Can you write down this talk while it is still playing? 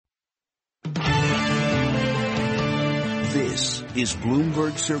is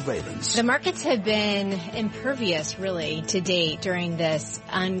Bloomberg Surveillance. The markets have been impervious, really, to date during this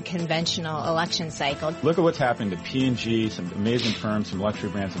unconventional election cycle. Look at what's happened to P&G, some amazing firms, some luxury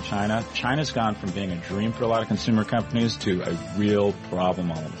brands in China. China's gone from being a dream for a lot of consumer companies to a real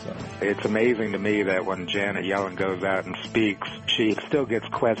problem all of a sudden. It's amazing to me that when Janet Yellen goes out and speaks, she still gets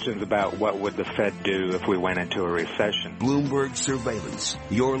questions about what would the Fed do if we went into a recession. Bloomberg Surveillance,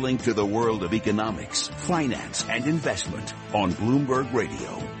 your link to the world of economics, finance, and investment on Bloomberg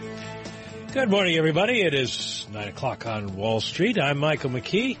Radio. Good morning, everybody. It is 9 o'clock on Wall Street. I'm Michael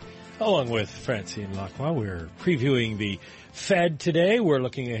McKee, along with Francine Lacqua. We're previewing the Fed today. We're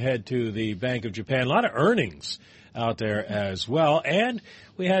looking ahead to the Bank of Japan. A lot of earnings out there as well. And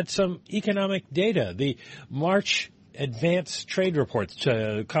we had some economic data. The March advanced trade reports.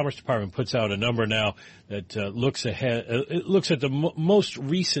 Commerce Department puts out a number now that looks ahead. It looks at the most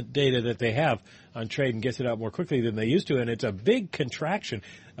recent data that they have on trade and gets it out more quickly than they used to. And it's a big contraction.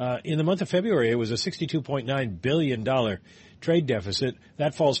 In the month of February, it was a $62.9 billion trade deficit.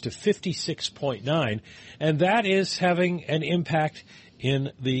 That falls to 56.9, and that is having an impact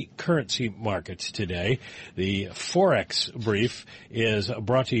in the currency markets today. The Forex brief is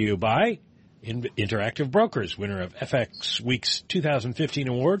brought to you by Interactive Brokers, winner of FX Week's 2015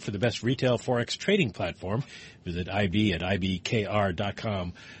 award for the best retail Forex trading platform. Visit IB at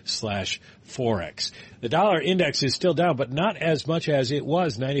ibkr.com/Forex. The dollar index is still down, but not as much as it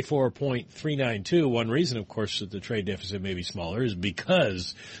was, 94.392. One reason, of course, that the trade deficit may be smaller is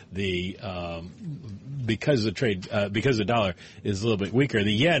because the dollar is a little bit weaker.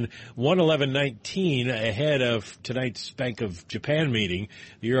 The yen, 111.19 ahead of tonight's Bank of Japan meeting.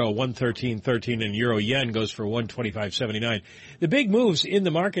 The euro, 113.13, and euro yen goes for 125.79. The big moves in the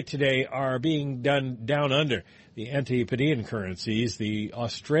market today are being done down under the Antipodean currencies. The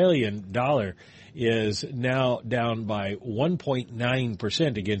Australian dollar is now down by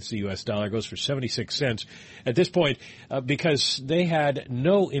 1.9% against the U.S. dollar, goes for 76 cents at this point, because they had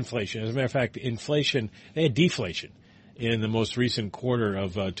no inflation. As a matter of fact, they had deflation in the most recent quarter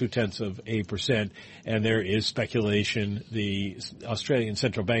of 0.2%, and there is speculation the Australian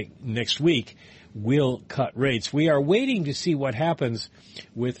Central Bank next week will cut rates. We are waiting to see what happens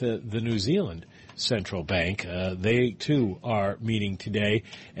with the New Zealand Central Bank. They, too, are meeting today,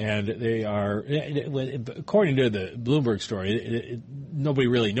 and they are, according to the Bloomberg story, nobody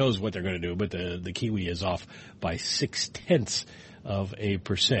really knows what they're going to do, but the Kiwi is off by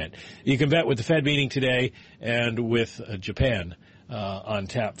 0.6%. You can bet with the Fed meeting today and with Japan on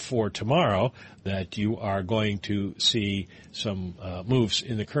tap for tomorrow that you are going to see some moves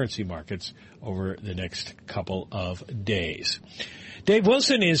in the currency markets over the next couple of days. Dave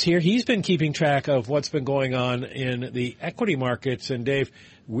Wilson is here. He's been keeping track of what's been going on in the equity markets. And, Dave,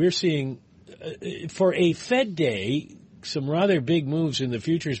 we're seeing, for a Fed day, some rather big moves in the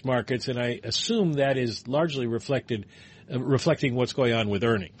futures markets, and I assume that is largely reflecting what's going on with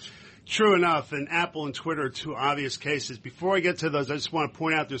earnings. True enough, and Apple and Twitter are two obvious cases. Before I get to those, I just want to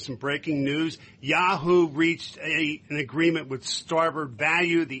point out there's some breaking news. Yahoo reached an agreement with Starboard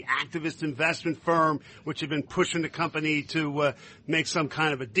Value, the activist investment firm, which had been pushing the company to make some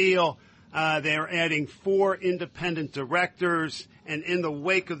kind of a deal. They're adding 4 independent directors, and in the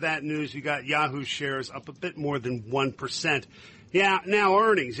wake of that news, you got Yahoo shares up a bit more than 1%. Yeah, now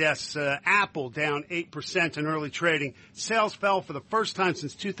earnings, yes. Apple down 8% in early trading. Sales fell for the first time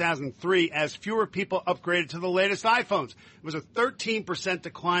since 2003 as fewer people upgraded to the latest iPhones. It was a 13%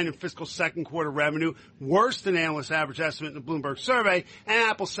 decline in fiscal second quarter revenue, worse than analyst average estimate in the Bloomberg survey, and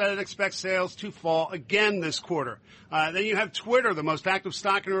Apple said it expects sales to fall again this quarter. Then you have Twitter, the most active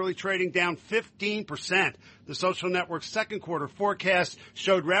stock in early trading, down 15%. The social network's second quarter forecast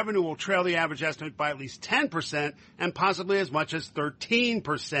showed revenue will trail the average estimate by at least 10% and possibly as much as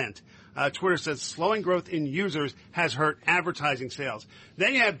 13%. Twitter says slowing growth in users has hurt advertising sales.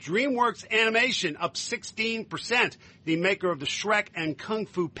 Then you have DreamWorks Animation up 16%. The maker of the Shrek and Kung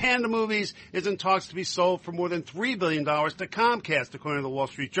Fu Panda movies is in talks to be sold for more than $3 billion to Comcast, according to the Wall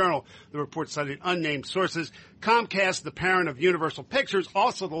Street Journal. The report cited unnamed sources. Comcast, the parent of Universal Pictures,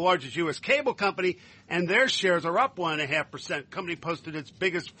 also the largest U.S. cable company, and their shares are up 1.5%. Company posted its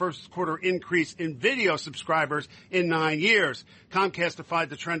biggest first quarter increase in video subscribers in 9 years. Comcast defied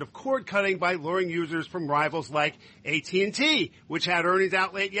the trend of cord cutting by luring users from rivals like AT&T, which had earnings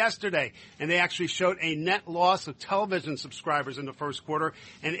out late yesterday. And they actually showed a net loss of television subscribers in the first quarter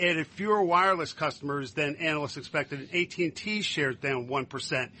and added fewer wireless customers than analysts expected. And AT&T shares down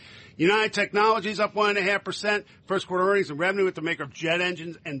 1%. United Technologies up 1.5%. First quarter earnings and revenue with the maker of jet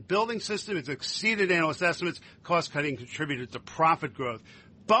engines and building systems exceeded analyst estimates. Cost cutting contributed to profit growth.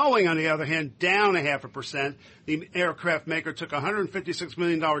 Boeing, on the other hand, down 0.5%. The aircraft maker took a $156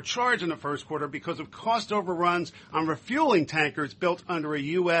 million charge in the first quarter because of cost overruns on refueling tankers built under a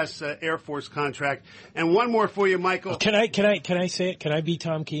U.S. Air Force contract. And one more for you, Michael. Can I say it? Can I be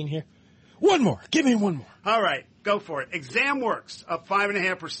Tom Keene here? One more. Give me one more. All right. Go for it. ExamWorks up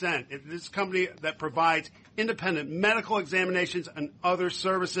 5.5%. This is a company that provides independent medical examinations and other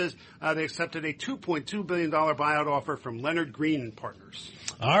services. They accepted a $2.2 billion buyout offer from Leonard Green and Partners.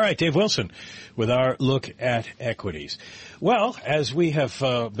 All right, Dave Wilson with our look at equities. Well, as we have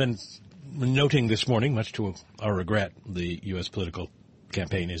been noting this morning, much to our regret, the U.S. political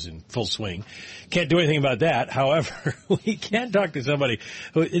campaign is in full swing. Can't do anything about that. However, we can talk to somebody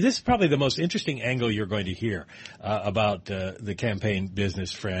who, this is probably the most interesting angle you're going to hear about the campaign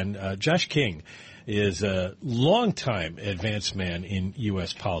business friend. Josh King is a longtime advanced man in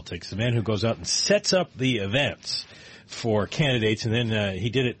U.S. politics, the man who goes out and sets up the events for candidates, and then he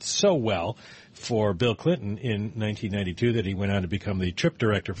did it so well for Bill Clinton in 1992 that he went on to become the trip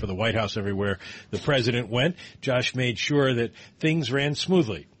director for the White House everywhere the president went. Josh made sure that things ran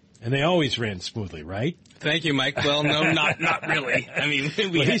smoothly. And they always ran smoothly, right? Thank you, Mike. Well, no, not really. I mean,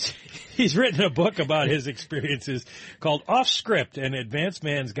 he's written a book about his experiences called Off Script, an advanced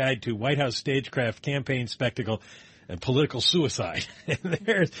man's guide to White House stagecraft, campaign spectacle, and political suicide.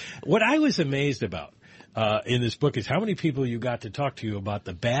 And what I was amazed about in this book is how many people you got to talk to about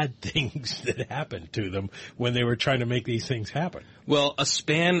the bad things that happened to them when they were trying to make these things happen. Well, a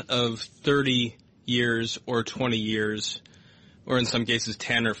span of 30 years or 20 years, or in some cases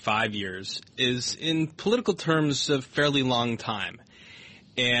 10 or 5 years, is in political terms a fairly long time.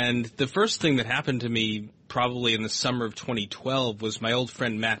 And the first thing that happened to me probably in the summer of 2012 was my old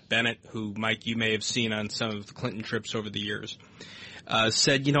friend Matt Bennett, who, Mike, you may have seen on some of the Clinton trips over the years,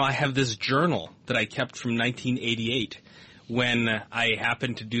 said, I have this journal that I kept from 1988 when I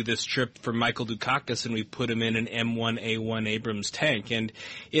happened to do this trip for Michael Dukakis and we put him in an M1A1 Abrams tank. And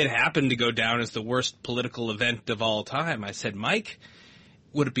it happened to go down as the worst political event of all time. I said, Mike,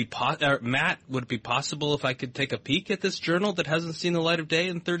 Matt, would it be possible if I could take a peek at this journal that hasn't seen the light of day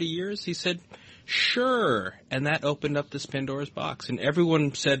in 30 years? He said, sure. And that opened up this Pandora's box. And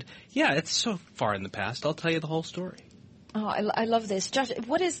everyone said, yeah, it's so far in the past. I'll tell you the whole story. Oh, I love this. Josh,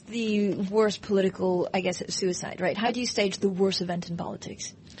 what is the worst political, suicide, right? How do you stage the worst event in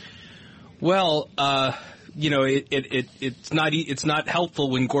politics? Well, it's not helpful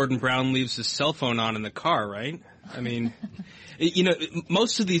when Gordon Brown leaves his cell phone on in the car, right? I mean,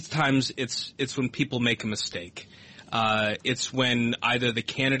 most of these times it's when people make a mistake. It's when either the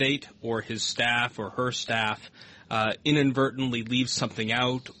candidate or his staff or her staff inadvertently leaves something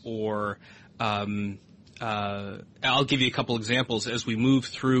out, or I'll give you a couple examples as we move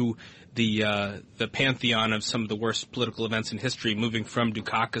through the pantheon of some of the worst political events in history, moving from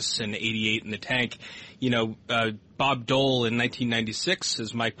Dukakis in '88 in the tank. Bob Dole in 1996,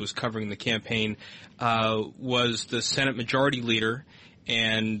 as Mike was covering the campaign, was the Senate Majority Leader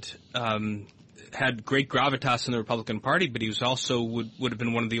and had great gravitas in the Republican Party, but he was also would have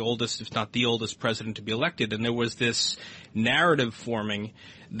been one of the oldest, if not the oldest, president to be elected. And there was this narrative forming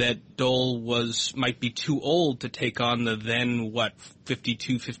that Dole might be too old to take on the then,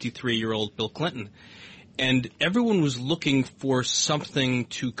 52, 53-year-old Bill Clinton. And everyone was looking for something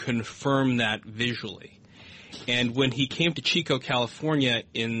to confirm that visually. And when he came to Chico, California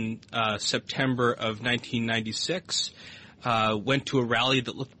in September of 1996, went to a rally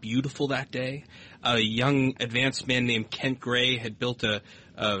that looked beautiful that day. A young advanced man named Kent Gray had built a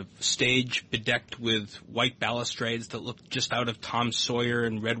stage bedecked with white balustrades that looked just out of Tom Sawyer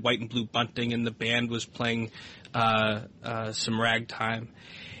and red, white, and blue bunting, and the band was playing some ragtime.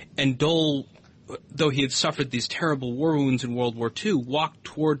 And Dole, though he had suffered these terrible war wounds in World War II, walked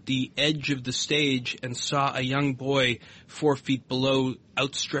toward the edge of the stage and saw a young boy 4 feet below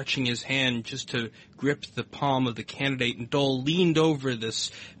outstretching his hand just to grip the palm of the candidate. And Dole leaned over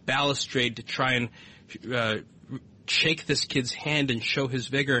this balustrade to try and shake this kid's hand and show his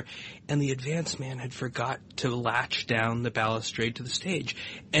vigor. And the advanced man had forgot to latch down the balustrade to the stage.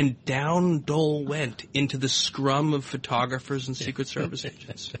 And down Dole went into the scrum of photographers and Secret Service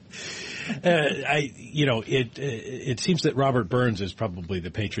agents. It seems that Robert Burns is probably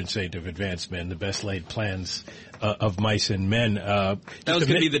the patron saint of advanced men, the best laid plans of mice and men. That was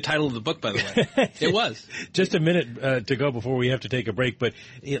going to be the title of the book, by the way. It was. Just a minute to go before we have to take a break, but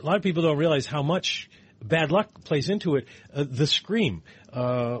a lot of people don't realize how much bad luck plays into it. The scream,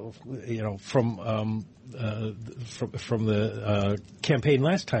 from the campaign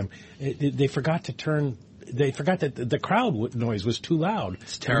last time, they forgot to turn. They forgot that the crowd noise was too loud.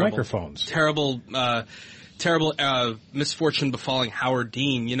 It's terrible. The microphones. terrible misfortune befalling Howard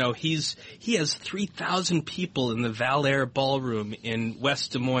Dean. You know, he has 3,000 people in the Valair Ballroom in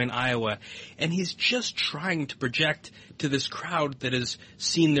West Des Moines, Iowa, and he's just trying to project to this crowd that has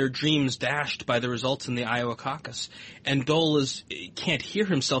seen their dreams dashed by the results in the Iowa caucus. And Dole can't hear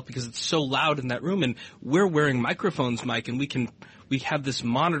himself because it's so loud in that room, and we're wearing microphones, Mike, and we have this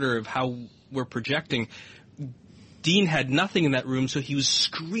monitor of how we're projecting. Dean had nothing in that room, so he was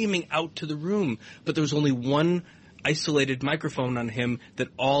screaming out to the room, but there was only one isolated microphone on him that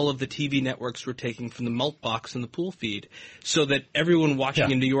all of the TV networks were taking from the mult box in the pool feed, so that everyone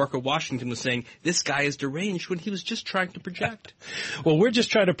watching in New York or Washington was saying, this guy is deranged, when he was just trying to project. Well, we're just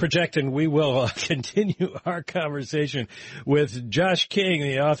trying to project, and we will continue our conversation with Josh King,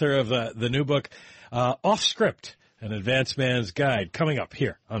 the author of the new book, Off Script, An Advanced Man's Guide, coming up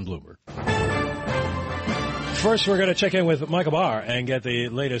here on Bloomberg. First, we're going to check in with Michael Barr and get the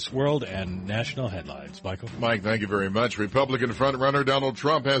latest world and national headlines. Michael? Mike, thank you very much. Republican frontrunner Donald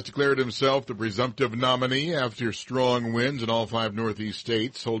Trump has declared himself the presumptive nominee after strong wins in all 5 Northeast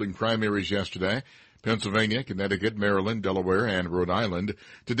states holding primaries yesterday. Pennsylvania, Connecticut, Maryland, Delaware, and Rhode Island.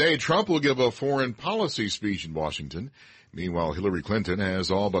 Today, Trump will give a foreign policy speech in Washington. Meanwhile, Hillary Clinton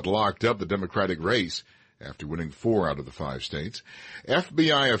has all but locked up the Democratic race after winning 4 out of the 5 states.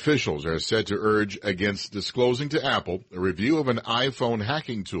 FBI officials are said to urge against disclosing to Apple a review of an iPhone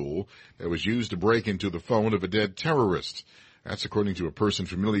hacking tool that was used to break into the phone of a dead terrorist. That's according to a person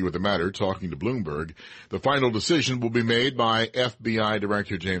familiar with the matter talking to Bloomberg. The final decision will be made by FBI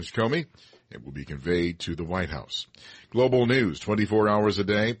Director James Comey. It will be conveyed to the White House. Global news, 24 hours a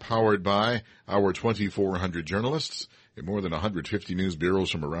day, powered by our 2,400 journalists in more than 150 news bureaus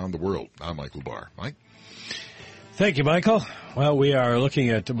from around the world. I'm Michael Barr. Mike? Thank you, Michael. Well, we are looking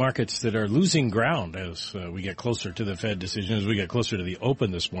at markets that are losing ground as we get closer to the Fed decision, as we get closer to the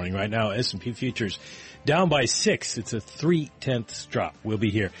open this morning. Right now, S&P futures down by 6. It's a 0.3 drop. We'll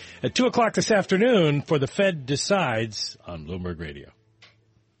be here at 2 o'clock this afternoon for the Fed Decides on Bloomberg Radio.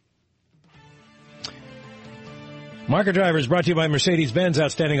 Market Drivers brought to you by Mercedes-Benz.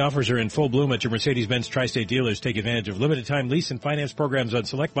 Outstanding offers are in full bloom at your Mercedes-Benz Tri-State dealers. Take advantage of limited-time lease and finance programs on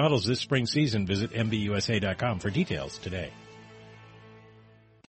select models this spring season. Visit MBUSA.com for details today.